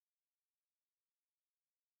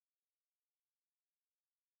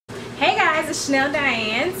Hey guys, it's Chanel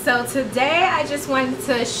Diane. So today I just wanted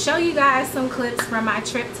to show you guys some clips from my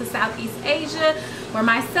trip to Southeast Asia where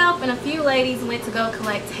myself and a few ladies went to go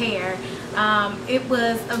collect hair. It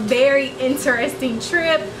was a very interesting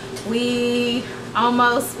trip. We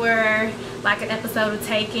almost were like an episode of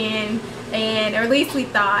Taken, or at least we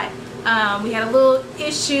thought. We had a little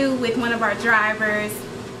issue with one of our drivers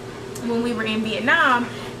when we were in Vietnam.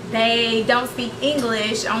 They don't speak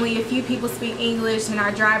English, only a few people speak English, and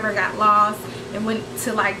our driver got lost and went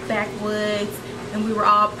to like backwoods, and we were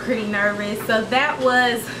all pretty nervous. So that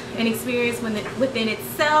was an experience within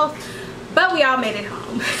itself, but we all made it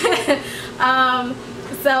home.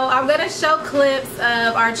 So I'm going to show clips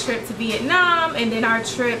of our trip to Vietnam and then our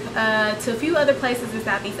trip to a few other places in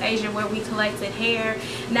Southeast Asia where we collected hair.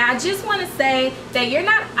 Now I just want to say that you're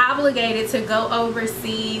not obligated to go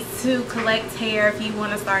overseas to collect hair if you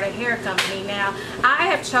want to start a hair company. Now I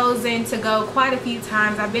have chosen to go quite a few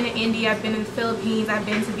times. I've been to India, I've been in the Philippines, I've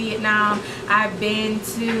been to Vietnam, I've been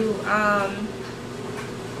to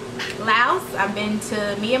Laos, I've been to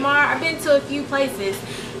Myanmar, I've been to a few places.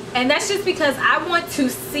 And that's just because I want to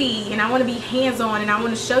see and I want to be hands-on, and I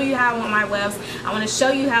want to show you how I want my wefts. I want to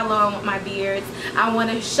show you how long I want my beards. I want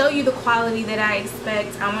to show you the quality that I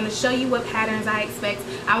expect. I want to show you what patterns I expect.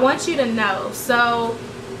 I want you to know. So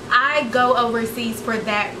I go overseas for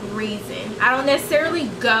that reason. I don't necessarily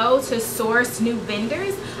go to source new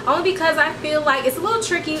vendors, only because I feel like it's a little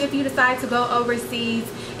tricky if you decide to go overseas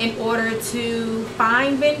in order to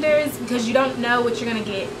find vendors, because you don't know what you're going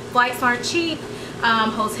to get. Flights aren't cheap.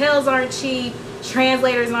 Hotels aren't cheap,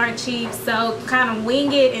 translators aren't cheap, so kind of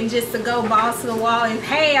wing it and just to go balls to the wall and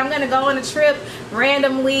hey, I'm gonna go on a trip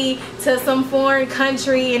randomly to some foreign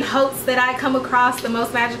country in hopes that I come across the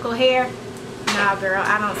most magical hair. Nah girl,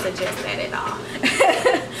 I don't suggest that at all.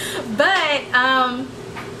 But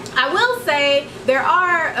I will say there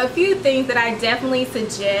are a few things that I definitely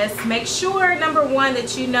suggest. Make sure, number one,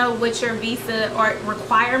 that you know what your visa or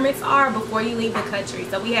requirements are before you leave the country.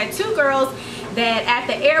 So we had two girls that at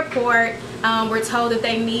the airport were told that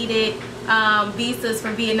they needed visas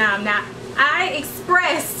for Vietnam. Now I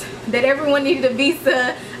expressed that everyone needed a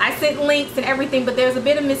visa. I sent links and everything, but there's a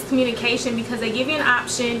bit of miscommunication because they give you an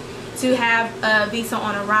option to have a visa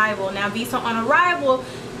on arrival. Now visa on arrival,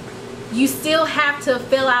 you still have to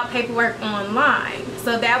fill out paperwork online.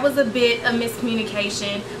 So that was a bit of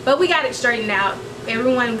miscommunication, but we got it straightened out.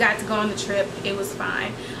 Everyone got to go on the trip. It was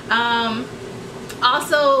fine.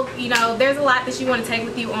 Also, you know, there's a lot that you want to take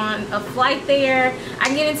with you on a flight there. I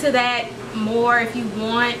can get into that more if you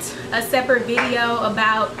want a separate video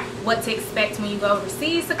about what to expect when you go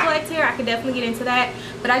overseas to collect hair. I could definitely get into that,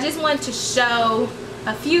 but I just wanted to show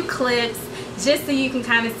a few clips just so you can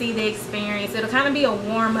kind of see the experience. It'll kind of be a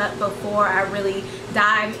warm-up before I really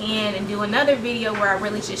dive in and do another video where I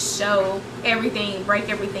really just show everything, break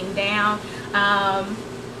everything down.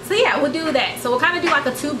 So yeah, we'll do that. So we'll kind of do like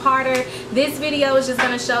a two-parter. This video is just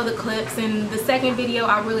going to show the clips, and the second video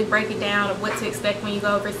I'll really break it down of what to expect when you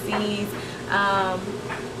go overseas,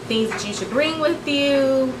 things that you should bring with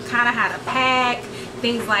you, kind of how to pack,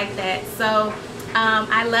 things like that. So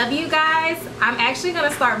I love you guys. I'm actually going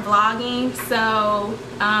to start vlogging, so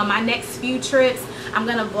my next few trips I'm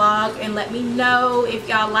going to vlog, and let me know if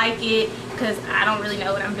y'all like it, because I don't really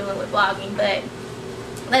know what I'm doing with vlogging, but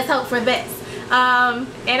let's hope for this.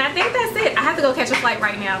 And I think that's it. I have to go catch a flight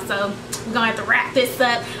right now, so we're gonna have to wrap this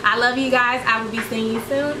up. I love you guys. I will be seeing you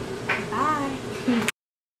soon. Bye.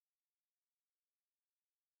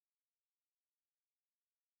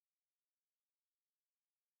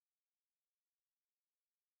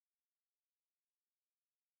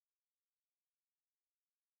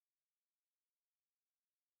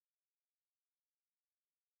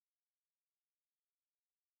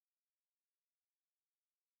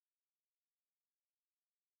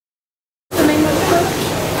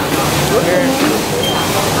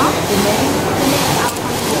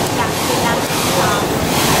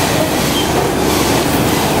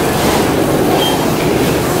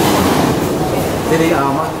 Jadi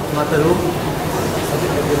Mataru.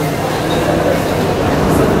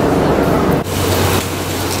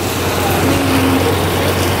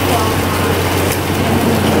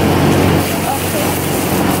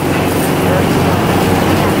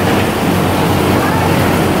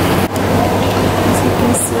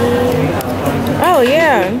 Oh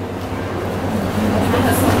yeah.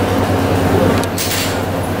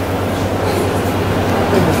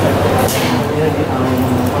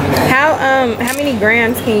 How many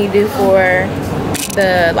grams can you do for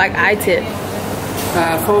the like I-tip?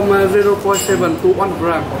 From 0.7 to 1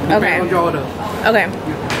 gram. Okay. On your order. Okay.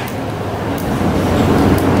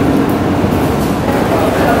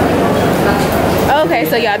 Okay,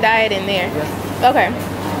 so y'all dye it in there. Okay.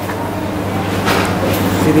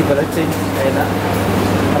 Sini belenceng enak.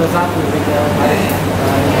 Ada satu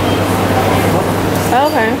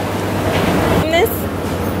Okay. This?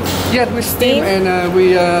 Yeah, we steam and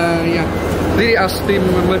we yeah, really a steam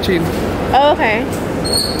machine. Oh, okay.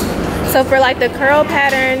 So for like the curl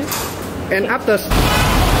pattern. And after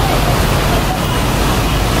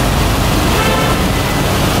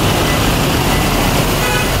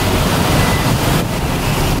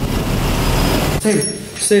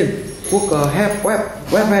same. Book have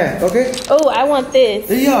web hair, okay? Oh, I want this.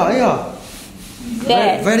 Yeah.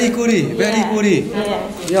 That. Very goody, very goody.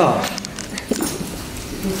 Yeah.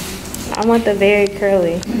 I want the very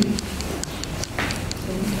curly.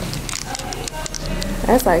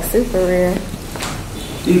 That's like super rare.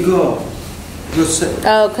 You go. Just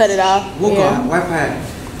Oh, cut it off. book Yeah. web hair,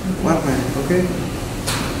 okay?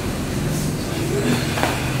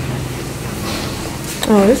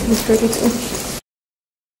 Oh, this is pretty too.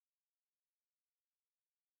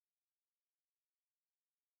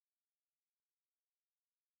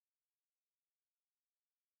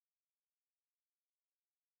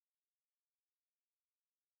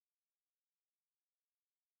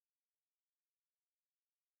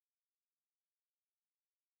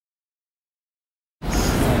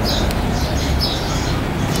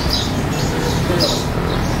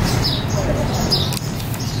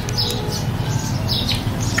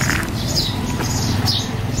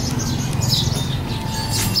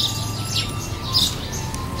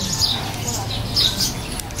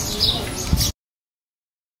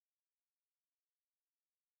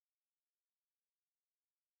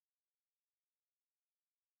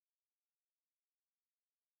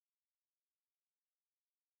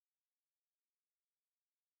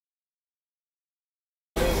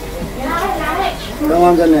 Don't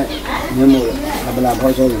want that. No more. I will have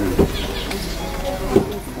also.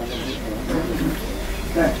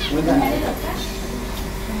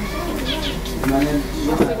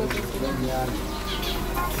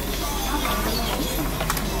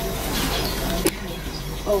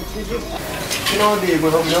 Oh, did you? No, the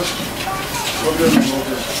will help you. Okay.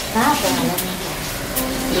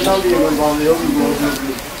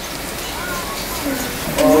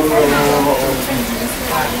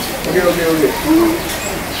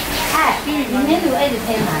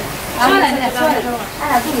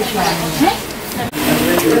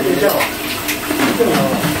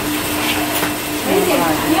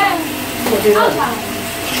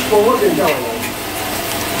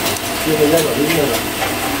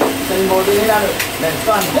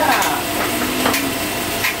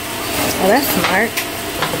 Oh, that's smart.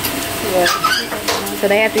 Yeah. So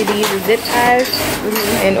they have to use the zip ties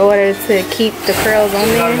in order to keep the curls on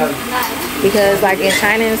there. Because like in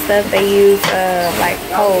China and stuff, they use like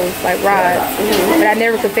poles, like rods. But I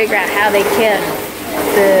never could figure out how they kept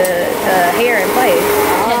the hair in place.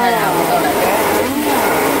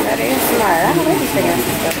 That is smart. I know they just figure out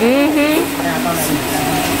some stuff.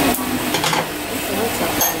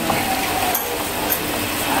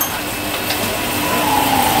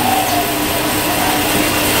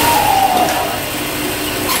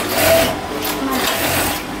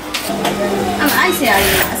 Ai xè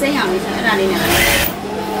sẽ nhỏ thì sẽ ra đi nè.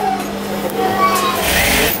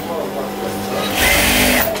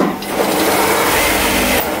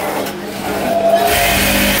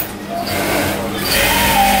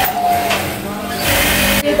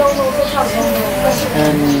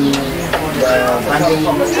 And funding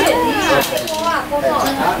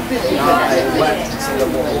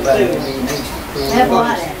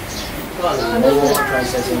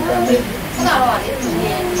processing permit.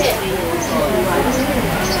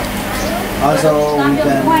 Also, we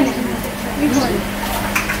can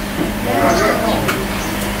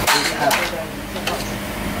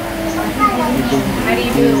How do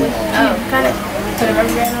you do it with, oh, kind of put a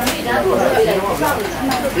rubber band on it?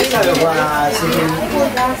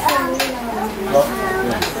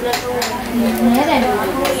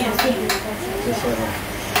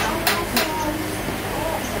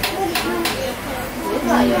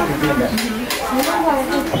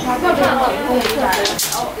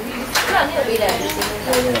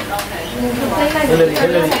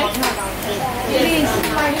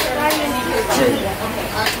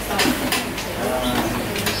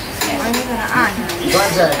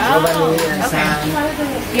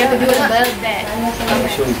 You have to do it above that.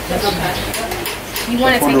 You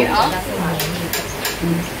want to take it off?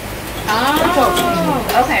 Oh,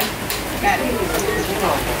 okay. Got it.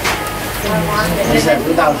 This is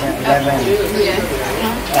 2011.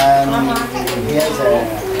 Here's a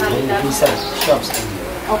piece of shops.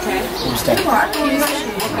 Okay. Homestead.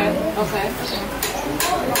 Okay.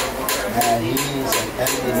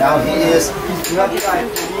 And now he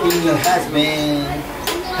has been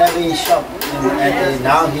having shop, and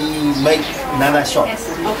now he make another shop.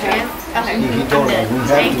 Okay. Okay. He told us we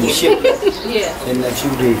have to ship in a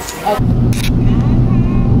few days.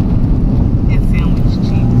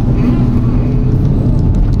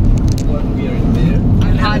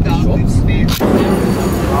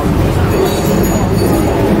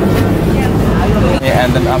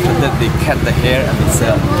 And then after that they cut the hair and they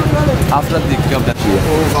sell. After they cut that hair.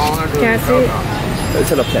 Can I see it?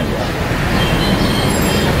 It's a lot of time.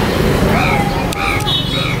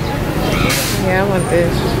 Yeah, I want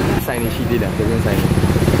this. Sign she did that.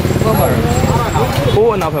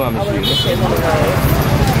 Oh, now I'm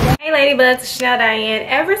Hey Ladybugs, Chanel Diane.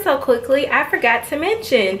 Ever so quickly, I forgot to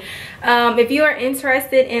mention, if you are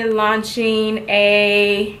interested in launching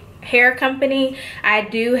a hair company, I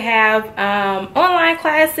do have online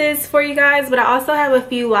classes for you guys, but I also have a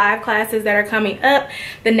few live classes that are coming up.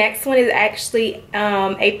 The next one is actually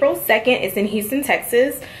April 2nd. It's in Houston,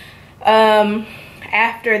 Texas.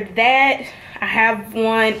 After that, I have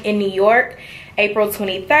one in New York, April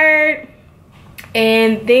 23rd.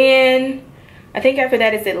 And then I think after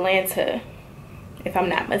that is Atlanta, if I'm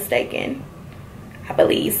not mistaken. I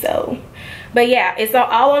believe so. But yeah, it's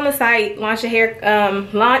all on the site,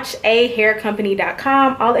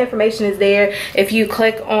 launchahaircompany.com. All the information is there. If you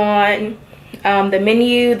click on the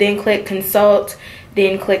menu, then click consult,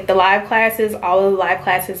 then click the live classes, all of the live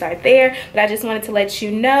classes are there. But I just wanted to let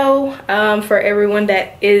you know, for everyone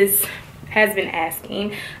that has been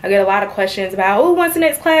asking. I get a lot of questions about, oh, when's the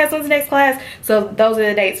next class? When's the next class? So those are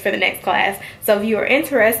the dates for the next class. So if you are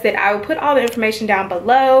interested, I will put all the information down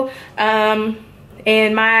below.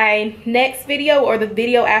 And my next video, or the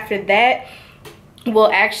video after that, will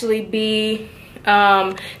actually be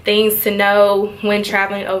things to know when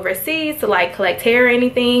traveling overseas to like collect hair or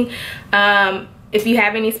anything. If you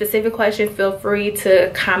have any specific questions, feel free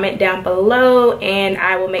to comment down below and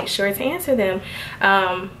I will make sure to answer them.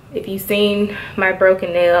 If you've seen my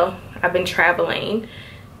broken nail, I've been traveling.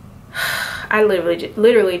 I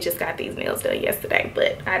literally just got these nails done yesterday,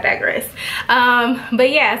 but I digress. But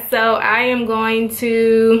yeah, so I am going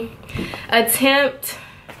to attempt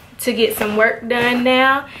to get some work done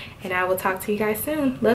now, and I will talk to you guys soon. Love